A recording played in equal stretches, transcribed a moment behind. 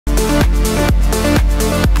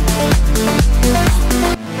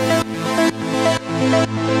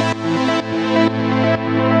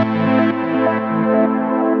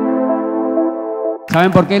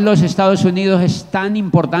¿Saben por qué los Estados Unidos es tan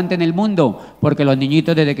importante en el mundo? Porque los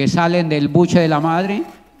niñitos desde que salen del buche de la madre,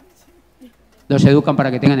 los educan para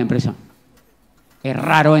que tengan empresa. Es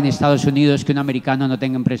raro en Estados Unidos que un americano no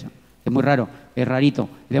tenga empresa. Es muy raro, es rarito,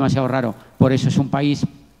 es demasiado raro. Por eso es un país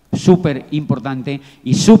súper importante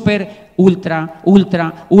y súper,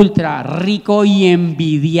 ultra rico y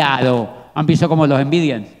envidiado. ¿Han visto cómo los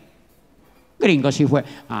envidian? Gringo sí fue.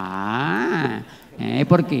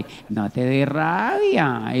 Porque no te dé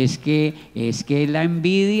rabia, es que la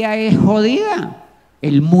envidia es jodida.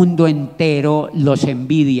 El mundo entero los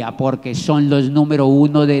envidia porque son los número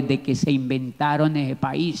uno desde que se inventaron ese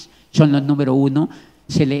país. Son los número uno.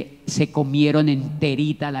 Se comieron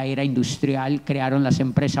enterita la era industrial, crearon las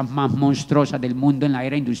empresas más monstruosas del mundo en la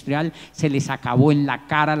era industrial, se les acabó en la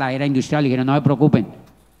cara la era industrial y dijeron, no se preocupen,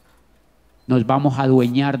 nos vamos a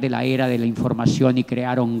adueñar de la era de la información y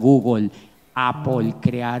crearon Google, Apple,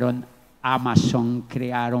 crearon Amazon,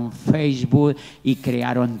 crearon Facebook y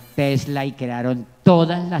crearon Tesla y crearon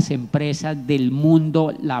todas las empresas del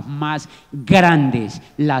mundo, las más grandes,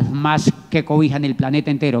 las más que cobijan el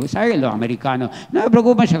planeta entero. ¿Saben? Los americanos, no se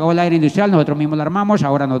preocupen, se acabó la era industrial, nosotros mismos la armamos,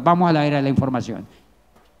 ahora nos vamos a la era de la información.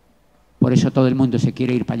 Por eso todo el mundo se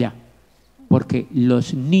quiere ir para allá, porque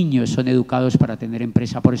los niños son educados para tener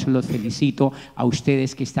empresa. Por eso los felicito a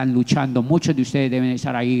ustedes que están luchando. Muchos de ustedes deben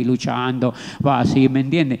estar ahí luchando, así, ¿me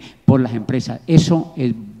entiende? Por las empresas. Eso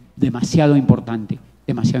es demasiado importante,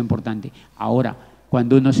 demasiado importante. Ahora,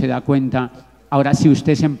 cuando uno se da cuenta, ahora si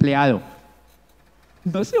usted es empleado,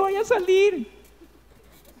 no se vaya a salir,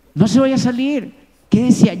 no se vaya a salir,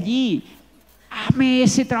 quédese allí, ame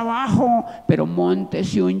ese trabajo, pero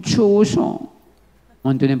móntese un chuzo,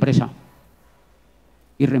 monte una empresa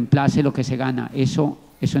y reemplace lo que se gana. Eso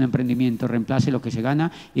es un emprendimiento, reemplace lo que se gana,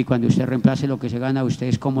 y cuando usted reemplace lo que se gana, usted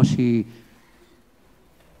es como si...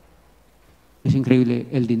 Es increíble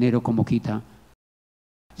el dinero como quita.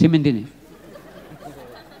 ¿Sí me entiende?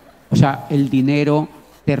 O sea, el dinero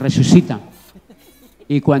te resucita.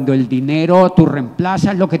 Y cuando el dinero, tú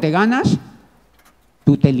reemplazas lo que te ganas,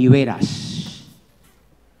 tú te liberas.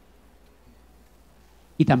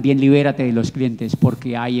 Y también libérate de los clientes,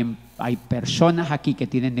 porque hay personas aquí que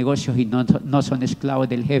tienen negocios y no son esclavos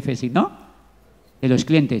del jefe, sino de los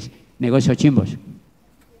clientes. Negocios chimbos.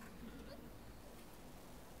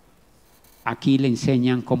 Aquí le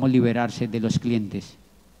enseñan cómo liberarse de los clientes.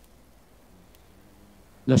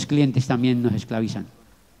 Los clientes también nos esclavizan.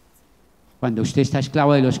 Cuando usted está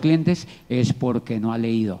esclavo de los clientes es porque no ha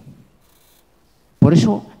leído. Por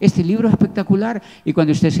eso este libro es espectacular, y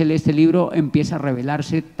cuando usted se lee este libro empieza a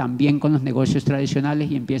rebelarse también con los negocios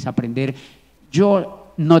tradicionales y empieza a aprender.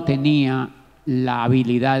 Yo no tenía la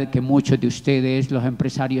habilidad que muchos de ustedes, los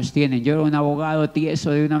empresarios, tienen. Yo era un abogado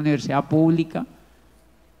tieso de una universidad pública,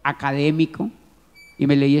 académico, y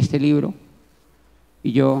me leí este libro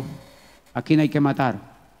y yo, aquí no hay que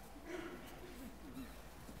matar.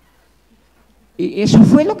 Y eso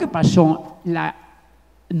fue lo que pasó.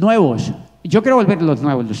 Nuevos, yo quiero volver los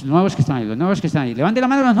nuevos que están ahí, los nuevos que están ahí. Levanten la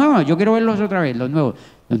mano los nuevos, yo quiero verlos otra vez, los nuevos.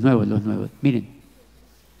 Miren,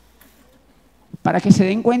 para que se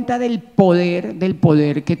den cuenta del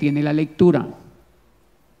poder que tiene la lectura.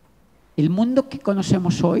 El mundo que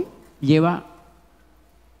conocemos hoy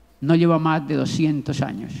no lleva más de 200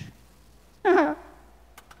 años.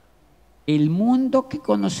 El mundo que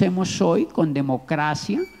conocemos hoy, con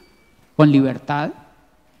democracia, con libertad,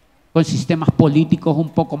 con sistemas políticos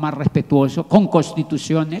un poco más respetuosos, con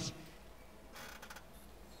constituciones,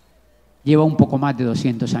 lleva un poco más de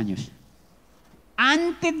 200 años.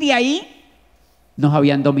 Antes de ahí nos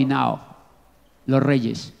habían dominado los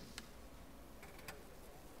reyes.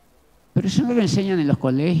 Pero eso no lo enseñan en los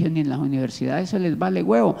colegios ni en las universidades, eso les vale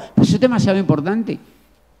huevo. Pues eso es demasiado importante.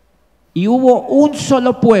 Y hubo un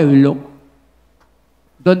solo pueblo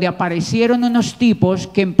donde aparecieron unos tipos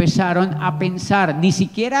que empezaron a pensar, ni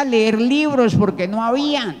siquiera a leer libros porque no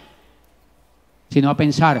habían, sino a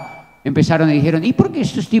pensar. Empezaron y dijeron, ¿y por qué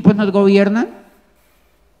estos tipos nos gobiernan?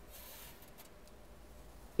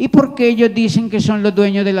 ¿Y por qué ellos dicen que son los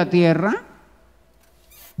dueños de la tierra?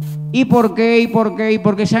 ¿Y por qué?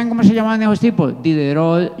 ¿Saben cómo se llamaban esos tipos?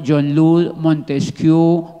 Diderot, John Locke,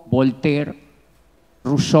 Montesquieu, Voltaire,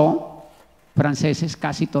 Rousseau, franceses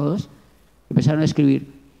casi todos. Empezaron a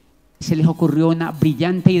escribir. Se les ocurrió una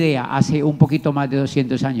brillante idea hace un poquito más de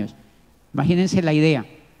 200 años. Imagínense la idea.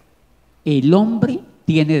 El hombre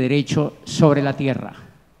tiene derecho sobre la tierra.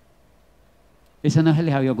 Eso no se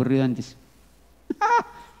les había ocurrido antes.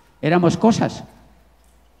 Éramos cosas.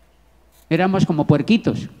 Éramos como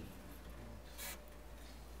puerquitos.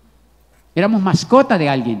 Éramos mascota de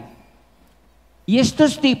alguien. Y a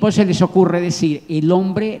estos tipos se les ocurre decir, el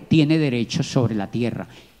hombre tiene derechos sobre la tierra,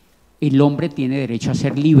 el hombre tiene derecho a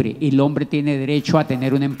ser libre, el hombre tiene derecho a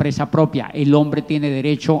tener una empresa propia, el hombre tiene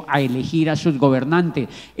derecho a elegir a sus gobernantes,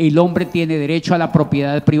 el hombre tiene derecho a la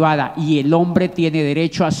propiedad privada y el hombre tiene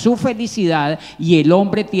derecho a su felicidad y el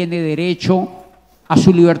hombre tiene derecho a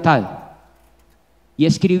su libertad. Y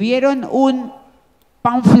escribieron un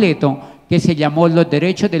panfleto que se llamó Los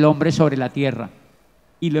derechos del hombre sobre la tierra.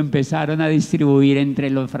 Y lo empezaron a distribuir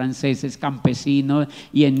entre los franceses campesinos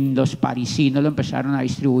y en los parisinos lo empezaron a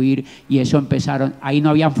distribuir y eso empezaron, ahí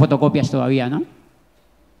no habían fotocopias todavía, ¿no?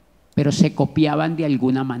 Pero se copiaban de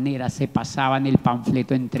alguna manera, se pasaban el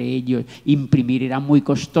panfleto entre ellos, imprimir era muy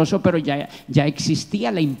costoso, pero ya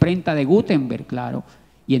existía la imprenta de Gutenberg, claro.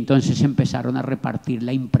 Y entonces empezaron a repartir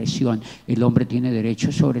la impresión, el hombre tiene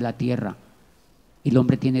derecho sobre la tierra. El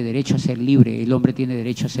hombre tiene derecho a ser libre, el hombre tiene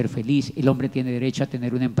derecho a ser feliz, el hombre tiene derecho a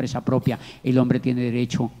tener una empresa propia, el hombre tiene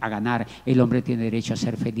derecho a ganar, el hombre tiene derecho a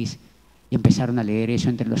ser feliz. Y empezaron a leer eso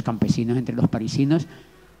entre los campesinos, entre los parisinos.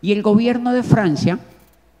 Y el gobierno de Francia,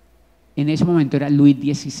 en ese momento era Luis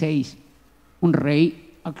XVI, un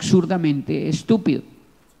rey absurdamente estúpido,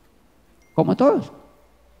 como todos.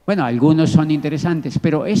 Bueno, algunos son interesantes,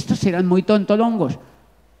 pero estos eran muy tontolongos.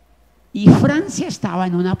 Y Francia estaba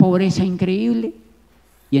en una pobreza increíble.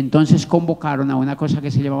 Y entonces convocaron a una cosa que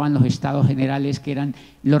se llamaban los estados generales, que eran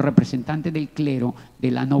los representantes del clero, de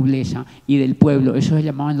la nobleza y del pueblo. Eso se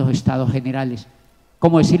llamaban los estados generales.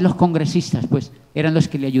 Como decir los congresistas, pues eran los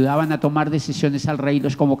que le ayudaban a tomar decisiones al rey,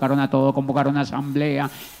 los convocaron a todo, convocaron a asamblea.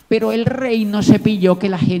 Pero el rey no se pilló que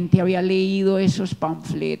la gente había leído esos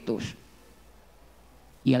panfletos.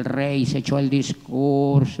 Y el rey se echó el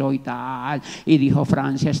discurso y tal, y dijo,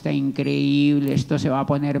 Francia está increíble, esto se va a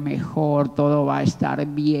poner mejor, todo va a estar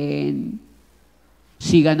bien.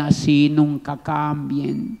 Sigan así, nunca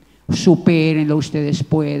cambien, supérenlo, ustedes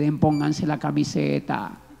pueden, pónganse la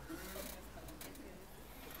camiseta.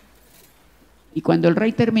 Y cuando el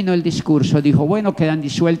rey terminó el discurso, dijo, bueno, quedan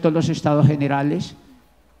disueltos los estados generales,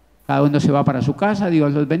 cada uno se va para su casa,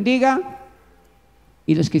 Dios los bendiga.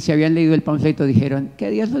 Y los que se habían leído el panfleto dijeron, que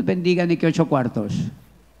Dios los bendiga ni que 8 cuartos.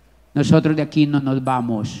 Nosotros de aquí no nos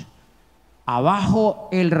vamos. Abajo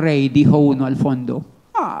el rey, dijo uno al fondo.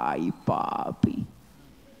 Ay, papi.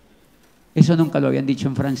 Eso nunca lo habían dicho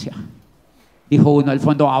en Francia. Dijo uno al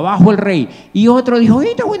fondo, abajo el rey. Y otro dijo,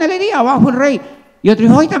 ¡qué buena alegría! Abajo el rey. Y otro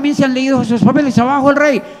dijo, hoy también se han leído esos papeles, abajo el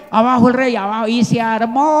rey, abajo el rey, abajo. Y se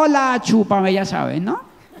armó la chúpame, ya saben,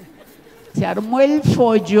 ¿no? Se armó el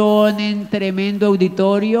follón en tremendo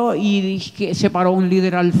auditorio y se paró un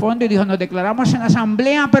líder al fondo y dijo, nos declaramos en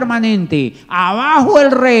asamblea permanente, abajo el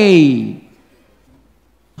rey.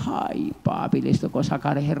 Ay, papi, les tocó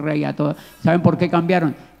sacar ese rey a todos. ¿Saben por qué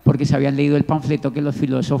cambiaron? Porque se habían leído el panfleto que los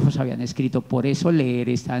filósofos habían escrito. Por eso leer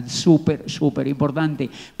es tan súper importante.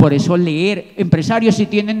 Por eso leer, empresarios, si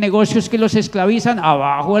tienen negocios que los esclavizan,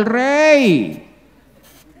 abajo el rey.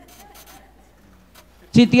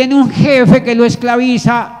 Si tiene un jefe que lo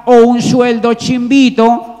esclaviza o un sueldo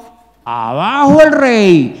chimbito, abajo el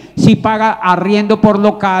rey. Si paga arriendo por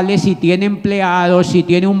locales, si tiene empleados, si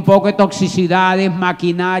tiene un poco de toxicidades,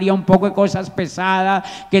 maquinaria, un poco de cosas pesadas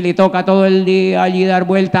que le toca todo el día allí dar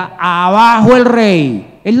vuelta, abajo el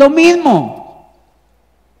rey. Es lo mismo.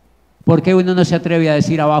 ¿Por qué uno no se atreve a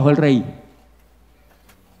decir abajo el rey?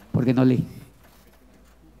 Porque no lee.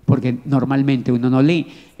 Porque normalmente uno no lee.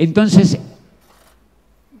 Entonces,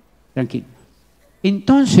 tranquilo.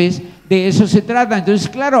 Entonces, de eso se trata. Entonces,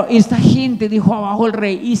 claro, esta gente dijo abajo el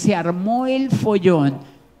rey y se armó el follón.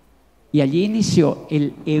 Y allí inició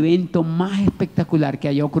el evento más espectacular que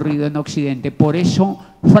haya ocurrido en Occidente. Por eso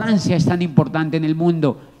Francia es tan importante en el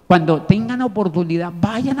mundo. Cuando tengan oportunidad,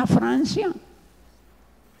 vayan a Francia.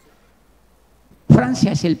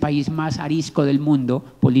 Francia es el país más arisco del mundo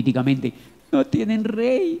políticamente. No tienen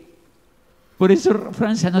rey. Por eso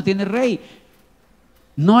Francia no tiene rey.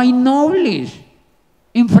 No hay nobles.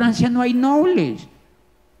 En Francia no hay nobles.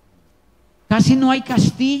 Casi no hay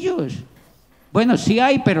castillos. Bueno, sí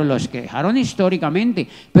hay, pero los que dejaron históricamente.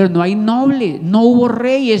 Pero no hay nobles, no hubo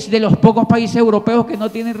rey. Es de los pocos países europeos que no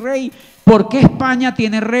tienen rey. ¿Por qué España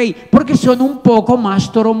tiene rey? Porque son un poco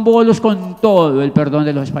más torombolos, con todo el perdón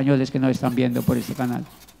de los españoles que nos están viendo por este canal.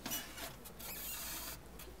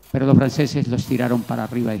 Pero los franceses los tiraron para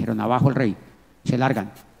arriba, dijeron abajo el rey, se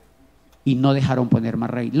largan. Y no dejaron poner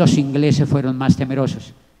más rey. Los ingleses fueron más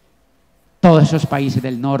temerosos. Todos esos países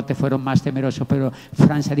del norte fueron más temerosos, pero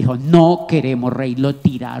Francia dijo, no queremos rey. Lo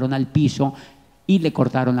tiraron al piso y le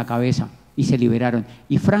cortaron la cabeza y se liberaron.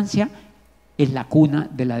 Y Francia es la cuna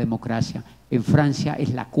de la democracia. En Francia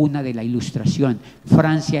es la cuna de la Ilustración.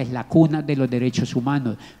 Francia es la cuna de los derechos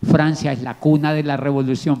humanos. Francia es la cuna de la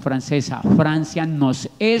Revolución Francesa. Francia nos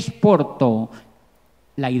exportó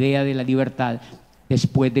la idea de la libertad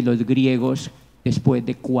después de los griegos, después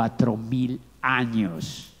de 4000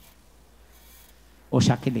 años. O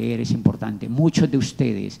sea que leer es importante. Muchos de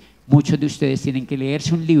ustedes tienen que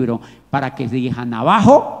leerse un libro para que digan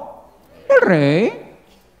abajo el rey.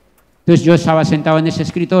 Entonces yo estaba sentado en ese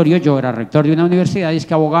escritorio, yo era rector de una universidad y es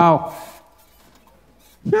que abogado.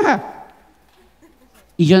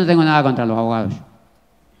 Y yo no tengo nada contra los abogados,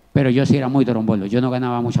 pero yo sí era muy torombolo, yo no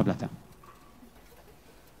ganaba mucha plata.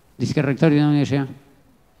 Dice que rector de una universidad.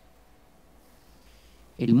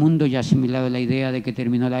 El mundo ya ha asimilado la idea de que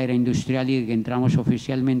terminó la era industrial y de que entramos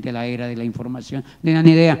oficialmente a la era de la información. No tienen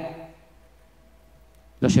ni idea.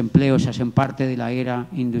 Los empleos hacen parte de la era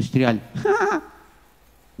industrial.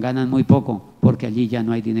 Ganan muy poco porque allí ya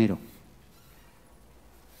no hay dinero.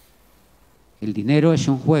 El dinero es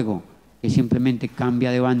un juego que simplemente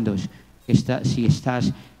cambia de bandos. Si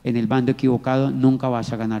estás en el bando equivocado, nunca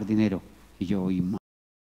vas a ganar dinero. Y yo oí mal.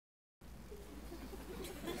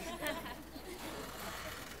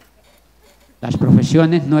 Las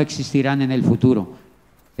profesiones no existirán en el futuro,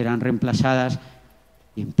 serán reemplazadas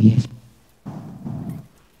y empieza.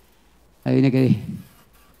 Adivine qué dije.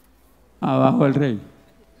 Abajo el rey.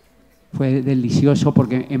 Fue delicioso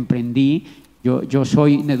porque emprendí. Yo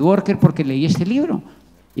soy networker porque leí este libro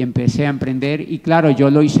y empecé a emprender. Y claro,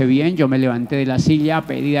 yo lo hice bien. Yo me levanté de la silla, a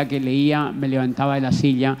medida que leía, me levantaba de la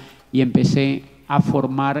silla y empecé a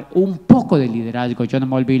formar un poco de liderazgo. Yo no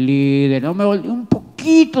me volví líder, no me volví un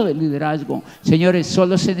poquito de liderazgo. Señores,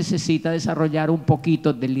 solo se necesita desarrollar un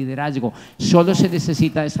poquito de liderazgo. Solo se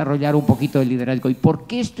necesita desarrollar un poquito de liderazgo. ¿Y por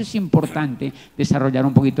qué esto es importante, desarrollar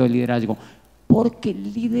un poquito de liderazgo? Porque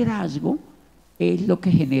el liderazgo es lo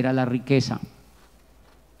que genera la riqueza.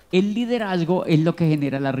 El liderazgo es lo que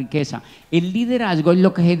genera la riqueza. El liderazgo es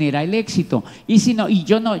lo que genera el éxito. Y si no,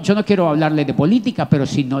 yo no quiero hablarles de política, pero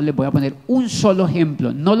si no, les voy a poner un solo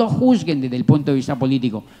ejemplo. No lo juzguen desde el punto de vista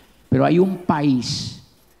político, pero hay un país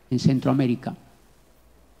en Centroamérica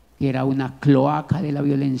que era una cloaca de la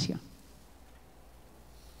violencia,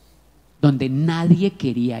 donde nadie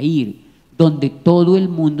quería ir, donde todo el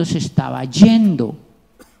mundo se estaba yendo,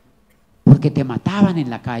 porque te mataban en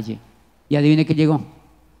la calle. Y adivine qué llegó.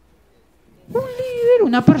 Un líder,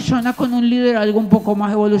 una persona con un liderazgo un poco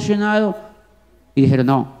más evolucionado. Y dijeron,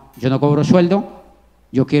 no, yo no cobro sueldo,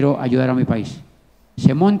 yo quiero ayudar a mi país.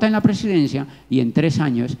 Se monta en la presidencia y en 3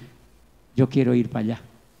 años yo quiero ir para allá.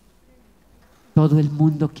 Todo el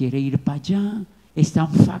mundo quiere ir para allá.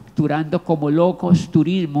 Están facturando como locos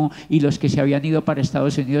turismo y los que se habían ido para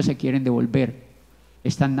Estados Unidos se quieren devolver.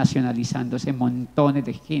 Están nacionalizándose montones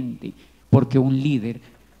de gente porque un líder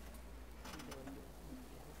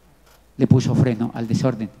le puso freno al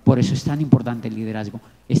desorden. Por eso es tan importante el liderazgo.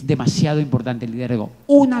 Es demasiado importante el liderazgo.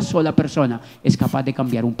 Una sola persona es capaz de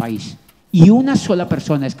cambiar un país. Y una sola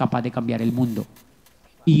persona es capaz de cambiar el mundo.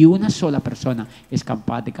 Y una sola persona es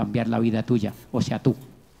capaz de cambiar la vida tuya, o sea, tú.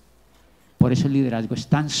 Por eso el liderazgo es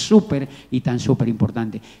tan súper y tan súper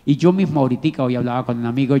importante. Y yo mismo ahorita hoy hablaba con un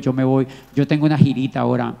amigo, yo tengo una girita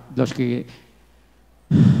ahora,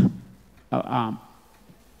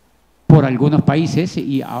 por algunos países,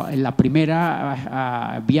 y la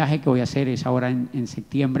primera viaje que voy a hacer es ahora en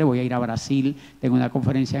septiembre. Voy a ir a Brasil, tengo una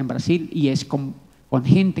conferencia en Brasil y es con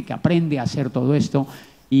gente que aprende a hacer todo esto.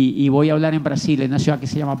 Y voy a hablar en Brasil, en una ciudad que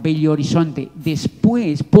se llama Belo Horizonte.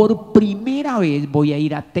 Después, por primera vez, voy a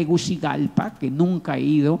ir a Tegucigalpa, que nunca he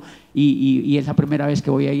ido, y es la primera vez que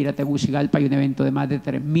voy a ir a Tegucigalpa. Hay un evento de más de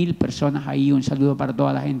 3000 personas ahí. Un saludo para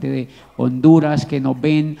toda la gente de Honduras que nos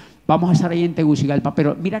ven. Vamos a estar ahí en Tegucigalpa,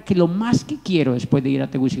 pero mira que lo más que quiero después de ir a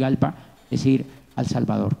Tegucigalpa es ir a El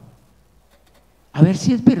Salvador. A ver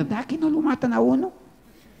si es verdad que no lo matan a uno.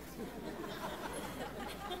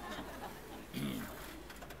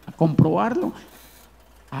 Comprobarlo,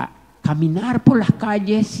 a caminar por las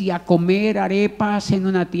calles y a comer arepas en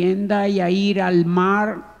una tienda y a ir al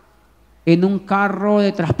mar en un carro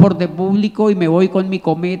de transporte público y me voy con mi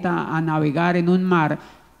cometa a navegar en un mar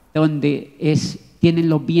donde tienen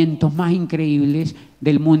los vientos más increíbles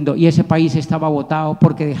del mundo, y ese país estaba botado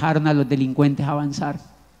porque dejaron a los delincuentes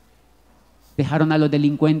avanzar. Dejaron a los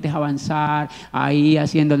delincuentes avanzar, ahí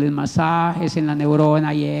haciéndoles masajes en la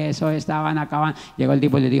neurona y eso, estaban acabando. Llegó el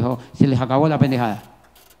tipo y les dijo, se les acabó la pendejada.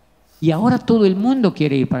 Y ahora todo el mundo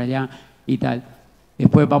quiere ir para allá y tal.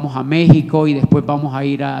 Después vamos a México y después vamos a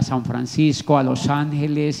ir a San Francisco, a Los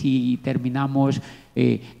Ángeles y terminamos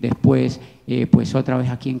después pues otra vez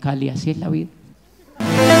aquí en Cali. Así es la vida.